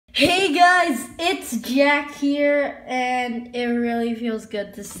Hey guys, it's Jack here, and it really feels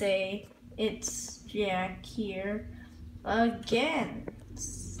good to say it's Jack here again.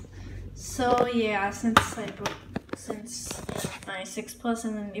 So yeah, since my 6 Plus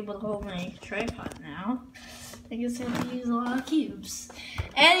I'm able to hold my tripod now, I guess I have to use a lot of cubes.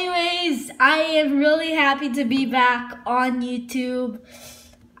 Anyways, I am really happy to be back on YouTube.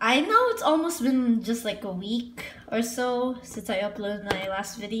 I know it's almost been just like a week or so since I uploaded my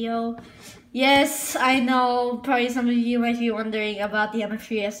last video. Yes, I know, probably some of you might be wondering about the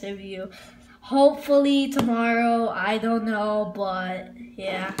MF3S review. Hopefully tomorrow, I don't know, but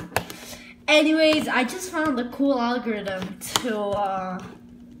yeah. Anyways, I just found a cool algorithm to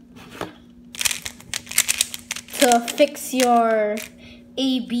fix your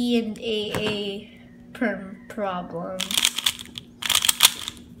AB and A-Perm problem.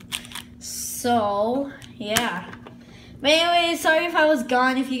 So, yeah. But anyway, sorry if I was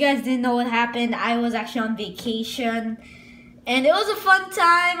gone. If you guys didn't know what happened, I was actually on vacation. And it was a fun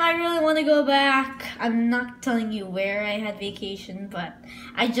time. I really want to go back. I'm not telling you where I had vacation, but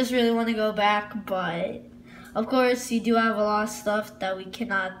I just really want to go back. But, of course, you do have a lot of stuff that we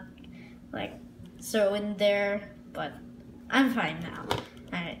cannot, like, throw in there. But I'm fine now.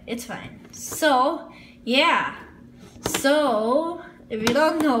 Alright, it's fine. So, yeah. So, if you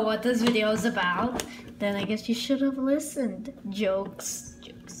don't know what this video is about, then I guess you should have listened. Jokes.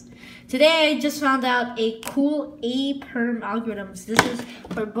 Today I just found out a cool A-Perm algorithms. This is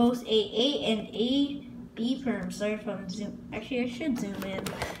for both AA and AB perm. Sorry if I'm zoom. Actually, I should zoom in.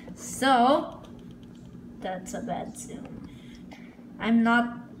 So, that's a bad zoom. I'm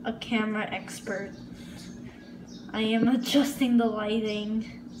not a camera expert. I am adjusting the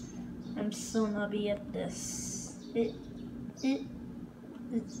lighting. I'm so nubby at this.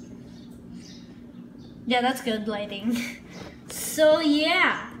 Yeah, that's good lighting. So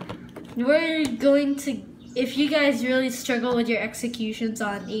yeah, we're going to, if you guys really struggle with your executions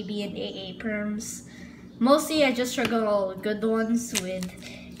on AB and AA perms, mostly I just struggle with good ones with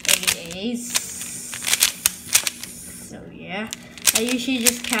AAs. So yeah, I usually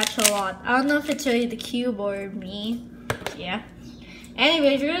just catch a lot. I don't know if it's really the cube or me. Yeah.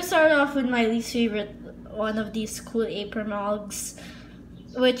 Anyways, we're gonna start off with my least favorite one of these cool A-Perm Algs,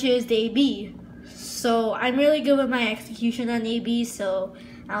 which is the AB. So I'm really good with my execution on AB, so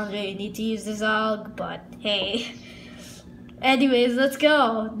I don't really need to use this alg, but hey. Anyways, let's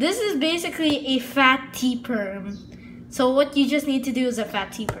go. This is basically a fat T-Perm. So what you just need to do is a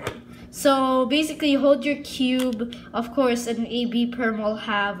fat T-Perm. So basically hold your cube. Of course, an AB perm will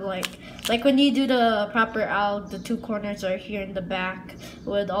have like when you do the proper alg, the two corners are here in the back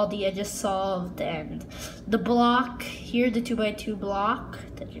with all the edges solved, and the block here, the 2x2 block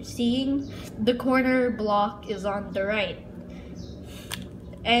that you're seeing, the corner block is on the right.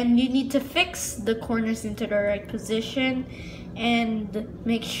 And you need to fix the corners into the right position and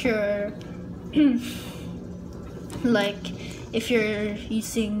make sure like if you're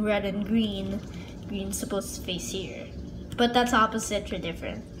using red and green's supposed to face here. But that's opposite or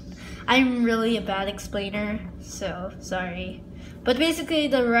different. I'm really a bad explainer, so sorry. But basically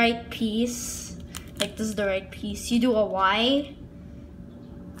the right piece, like this is the right piece, you do a Y.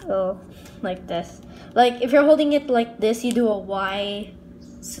 Oh, like this. Like if you're holding it like this, you do a Y.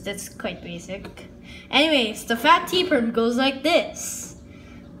 So that's quite basic. Anyways, the fat T-Perm goes like this.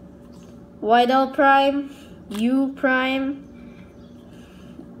 YL prime, U prime,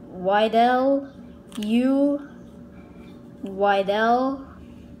 YL, U, YL,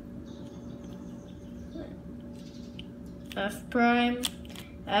 F prime,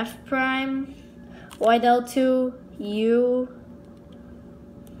 YL2, U,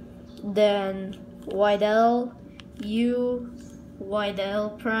 then YL, U,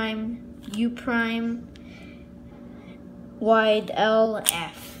 YL prime, U prime, YL,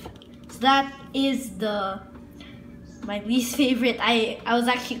 F. So that is my least favorite. I was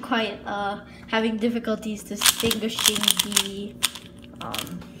actually quite having difficulties distinguishing the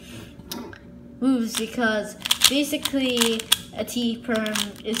moves because basically a T-Perm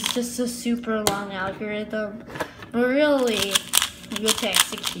is just a super long algorithm, but really good to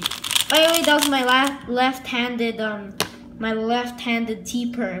execute. By the way, that was my left-handed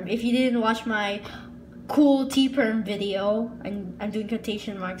T-Perm. If you didn't watch my cool T-Perm video, I'm doing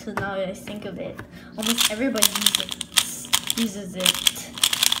quotation marks, so now that I think of it, almost everybody uses it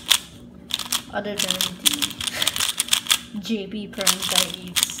other than the JB perms that I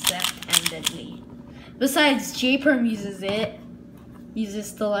use left-handedly. Besides, J-Perm uses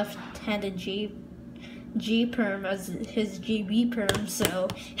the left-handed J G-Perm as his GB perm, so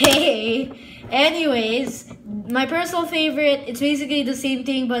hey. Anyways, my personal favorite, it's basically the same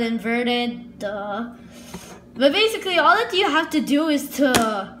thing but inverted. But basically all that you have to do is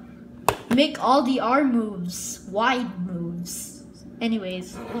to make all the arm moves wide moves.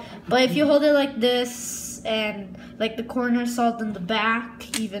 Anyways, but if you hold it like this and like the corner salt in the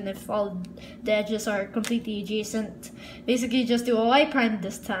back, even if all the edges are completely adjacent, basically just do a A-Prem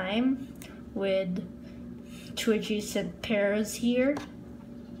this time with 2 adjacent pairs here.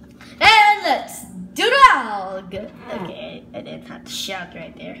 And let's do the alg! Okay, I didn't have to shout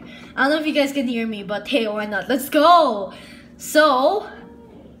right there. I don't know if you guys can hear me, but hey, why not? Let's go! So,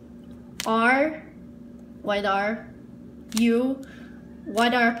 R, wide R, U,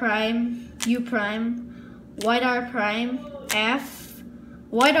 wide R prime, U prime, wide R prime, F,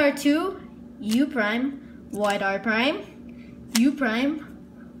 wide R2, U prime, wide R prime, U prime,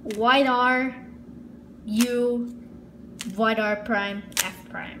 wide R, U, wide R prime, F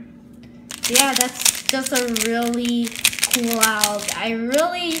prime. So yeah, that's just a really cool alg. I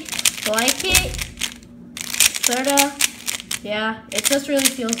really like it. Sorta. Yeah, it just really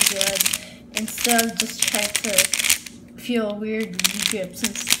feels good. Instead of just trying to feel weird grips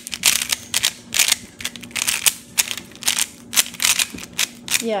and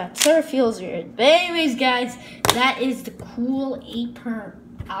yeah, it sort of feels weird. But anyways, guys, that is the cool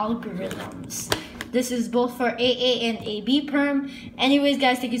A-Perm algorithms. This is both for AA and AB perm. Anyways,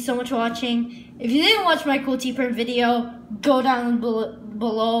 guys, thank you so much for watching. If you didn't watch my cool T-Prem video, go down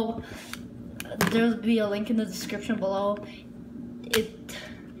below. There'll be a link in the description below.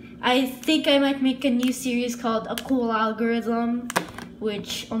 I think I might make a new series called A Cool Algorithm,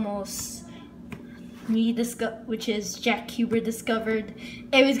 which is Jack Huber discovered.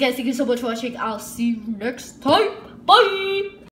 Anyways, guys, thank you so much for watching. I'll see you next time. Bye!